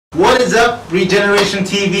What is up, Regeneration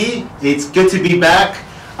TV? It's good to be back,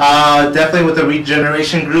 definitely with the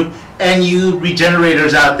Regeneration group and you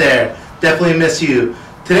regenerators out there. Definitely miss you.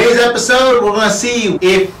 Today's episode, we're going to see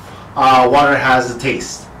if water has a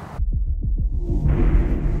taste.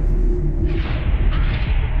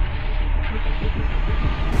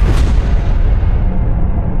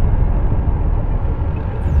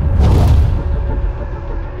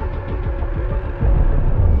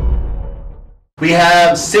 We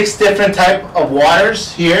have 6 different type of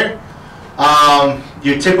waters here.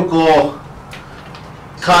 Your typical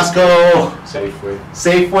Costco,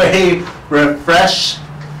 Safeway, Refresh,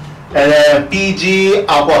 and then PG,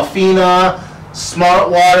 Aquafina, Smart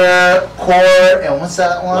Water, Core, and what's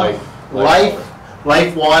that one?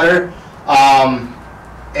 Life Water.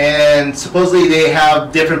 And supposedly they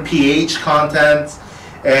have different pH contents,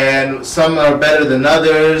 and some are better than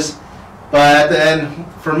others. But then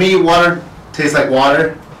for me, water tastes like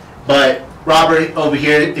water, but Robert over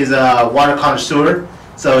here is a water connoisseur,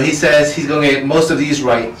 so he says he's going to get most of these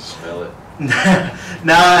right. Smell it.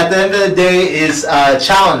 Now, at the end of the day, is a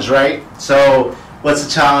challenge, right? So, what's a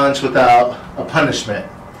challenge without a punishment?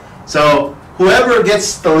 So, whoever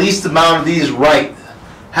gets the least amount of these right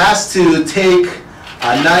has to take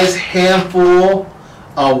a nice handful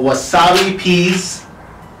of wasabi peas,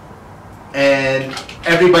 and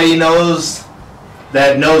everybody knows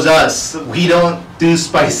us. We don't do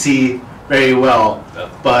spicy very well,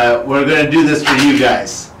 but we're going to do this for you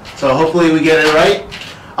guys. So hopefully we get it right.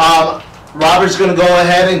 Robert's going to go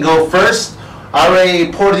ahead and go first. I already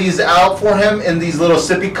poured these out for him in these little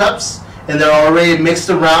sippy cups, and they're already mixed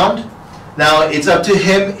around. Now it's up to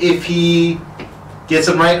him if he gets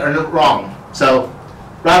them right or wrong. So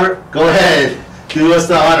Robert, go ahead. Do us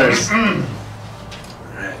the honors.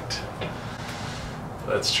 Alright.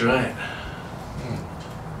 Let's try it.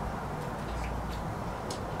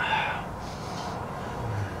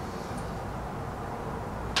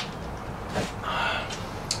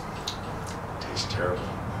 Terrible.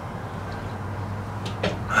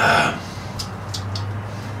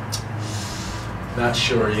 Not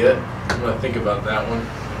sure yet. I'm gonna think about that one.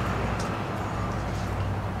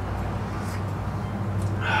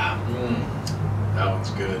 That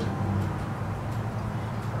one's good.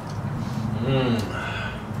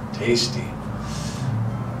 Tasty.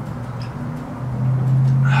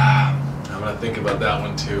 I'm gonna think about that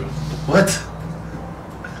one too. What?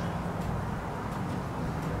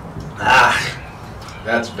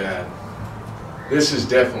 That's bad. This is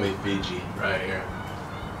definitely Fiji right here.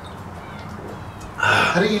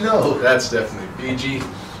 How do you know? That's definitely Fiji.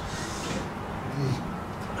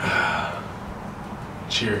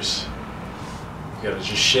 Cheers. You gotta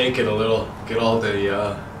just shake it a little. Get all the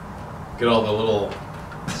little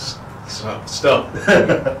stuff.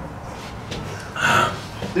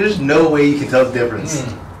 There's no way you can tell the difference.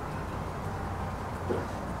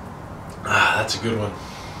 That's a good one.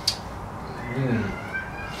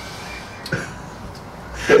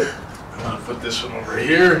 I'm gonna put this one over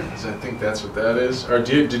here, because I think that's what that is. Or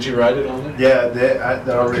did you write it on there? Yeah,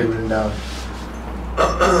 they're already written down.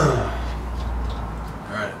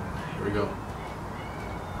 Alright, here we go.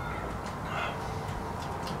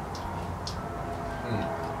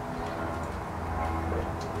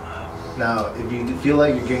 Now, if you feel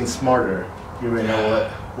like you're getting smarter, you already know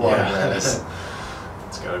what water that is.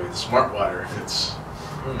 It's gotta be the smart water. It's.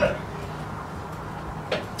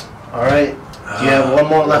 Alright, do you have one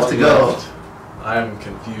more left to go? I'm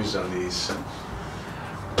confused on these.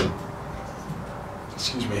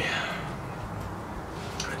 Excuse me.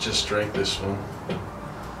 I just drank this one.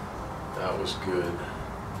 That was good.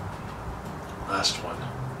 Last one.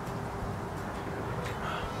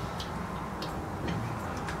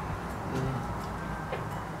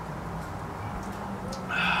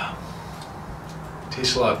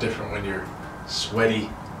 Tastes a lot different when you're sweaty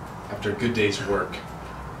after a good day's work.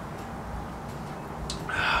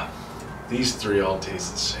 These 3 all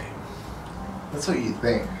taste the same. That's what you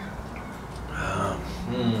think.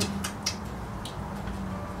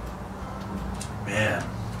 Man,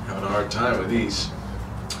 having a hard time with these.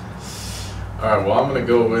 All right, well I'm gonna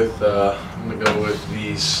go with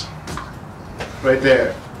these. Right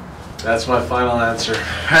there. That's my final answer.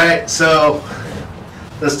 Alright, so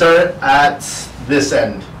let's start at this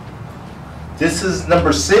end. This is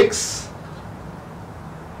number 6,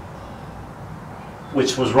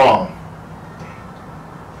 which was wrong.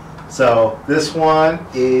 So this one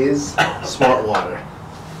is Smart Water.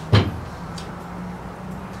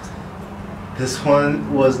 This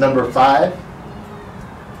one was number 5.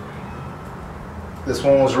 This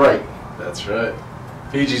one was right. That's right.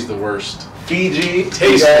 Fiji's the worst. Fiji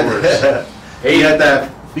tastes the worst. You got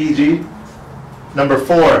that Fiji. Number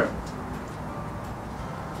 4.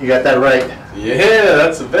 You got that right. Yeah,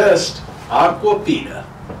 that's the best. Aquapita.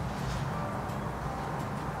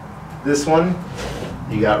 This one,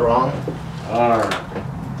 you got wrong. Alright.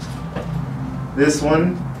 This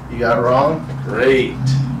one, you got wrong. Great.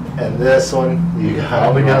 And this one, you got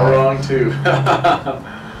Probably got wrong too. Alright.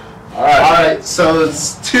 Alright, so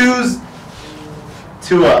it's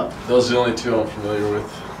 2 up. Those are the only 2 I'm familiar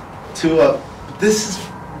with. 2 up. This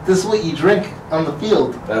is what you drink on the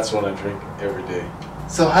field. That's what I drink every day.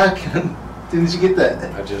 So how didn't you get that?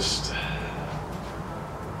 I just...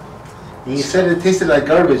 And you said it tasted like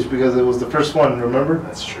garbage because it was the first one, remember?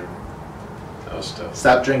 That's true. That was tough.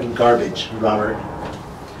 Stop drinking garbage, Robert.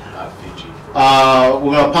 Not Fiji.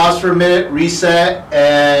 We're going to pause for a minute, reset,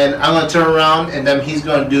 and I'm going to turn around, and then he's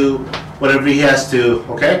going to do whatever he has to,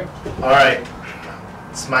 okay? All right.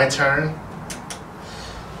 It's my turn.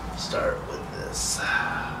 Start with this.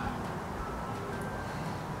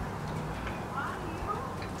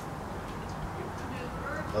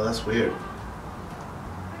 Oh, that's weird.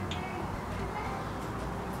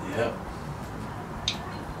 Yep.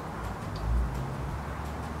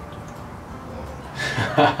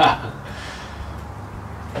 Put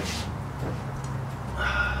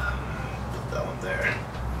that one there.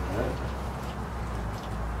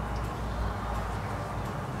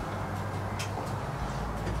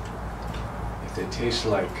 If they taste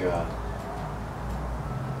like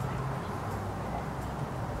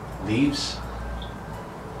leaves,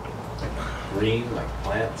 green like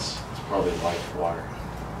plants, it's probably life water.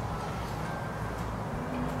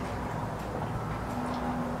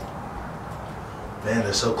 Man,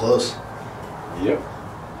 they're so close. Yep.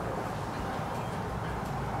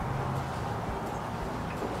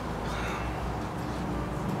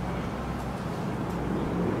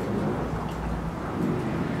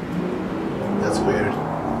 That's weird.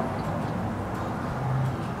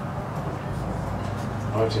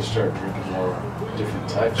 Why don't you start drinking more different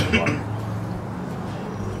types of water?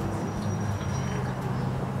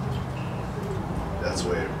 That's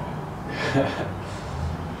weird.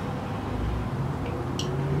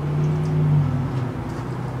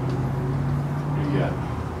 You got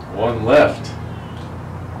 1 left.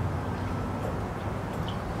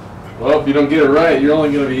 Well, if you don't get it right, you're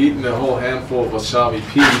only going to be eating a whole handful of wasabi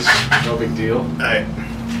peas. No big deal. Alright.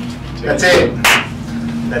 That's it.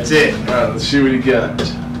 That's it. Alright, let's see what you got.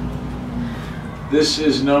 This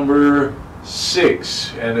is number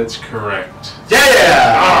 6, and it's correct.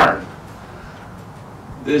 Yeah! Darn!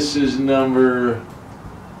 This is number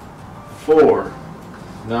 4.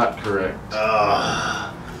 Not correct.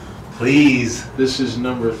 Please. This is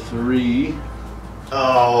number 3.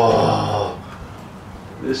 Oh.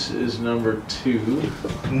 This is number 2.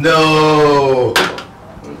 No.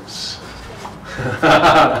 Oops.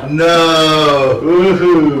 No.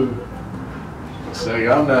 Woohoo! Looks like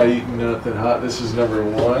I'm not eating nothing hot. This is number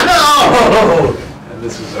 1. No. And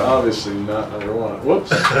this is obviously not number 1.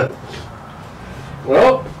 Whoops.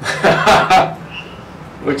 Well,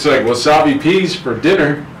 looks like wasabi peas for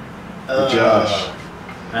dinner for Josh.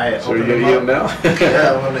 Alright, So you gonna eat them now?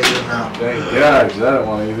 Yeah, I'm gonna eat them now. Thank gosh, I don't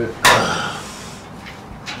want to eat it.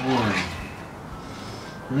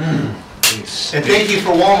 And thank you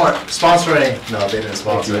for Walmart sponsoring. No, they didn't Thank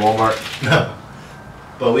sponsor. you, Walmart. No.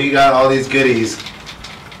 But we got all these goodies.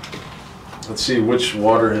 Let's see which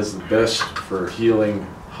water has the best for healing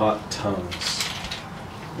hot tongues.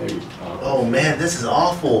 Maybe. Oh man, this is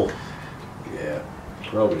awful. Yeah,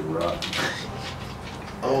 probably rotten.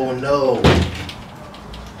 Oh no.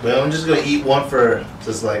 Well, I'm just gonna eat one for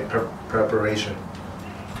just like preparation.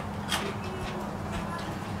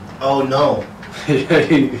 Oh no.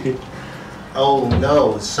 Oh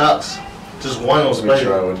no, it sucks. Just one was Let me better.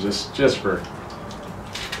 try one just for.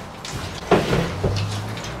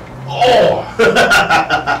 Oh!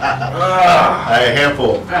 Alright,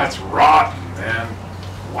 handful. That's rotten, man.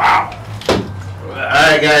 Wow.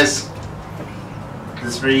 Alright guys.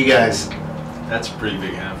 This is for you guys. That's a pretty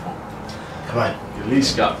big handful. Come on. You at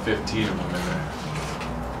least got 15 of them in there.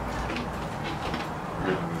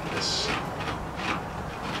 We're gonna need this.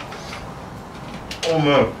 Oh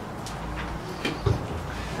man.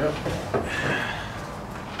 Yep.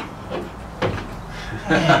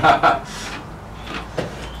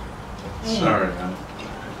 Sorry, man.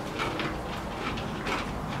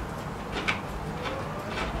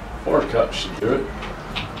 4 cups should do it.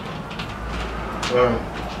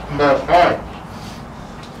 About 5.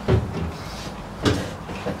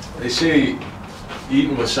 They say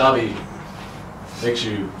eating wasabi makes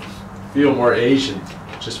you feel more Asian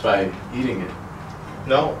just by eating it.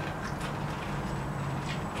 No.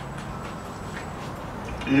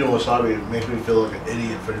 eating wasabi makes me feel like an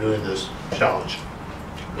idiot for doing this challenge.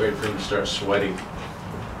 Wait for him to start sweating.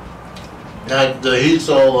 And the heat's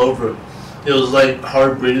all over. It was like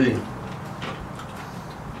hard breathing.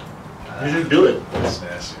 You should do it. That's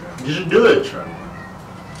nasty, man. You should do it. Try to win.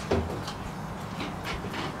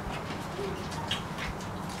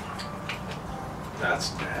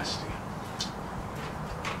 That's nasty.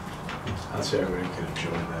 I'd say everybody could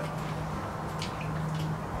enjoy that.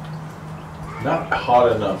 Not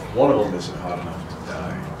hot enough. One of them isn't hot enough to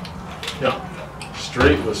die. Yeah.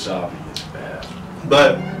 Straight wasabi is bad.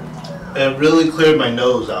 But it really cleared my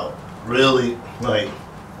nose out. Really, like,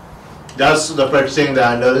 that's the first thing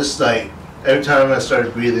that I noticed. Like, every time I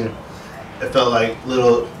started breathing, it felt like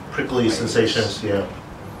little prickly sensations. Yeah.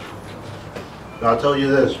 But I'll tell you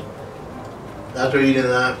this. After eating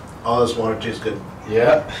that, all this water tastes good.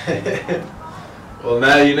 Yeah. Well,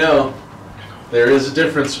 now you know. There is a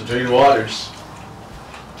difference between waters.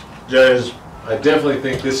 There is. I definitely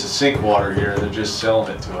think this is sink water here. They're just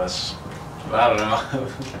selling it to us. I don't know.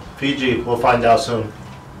 PG, we'll find out soon.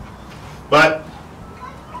 But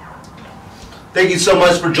thank you so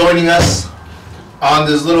much for joining us on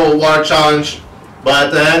this little water challenge. But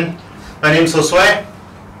at the end, my name is Josue.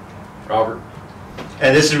 Robert.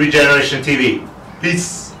 And this is Regeneration TV.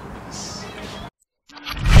 Peace.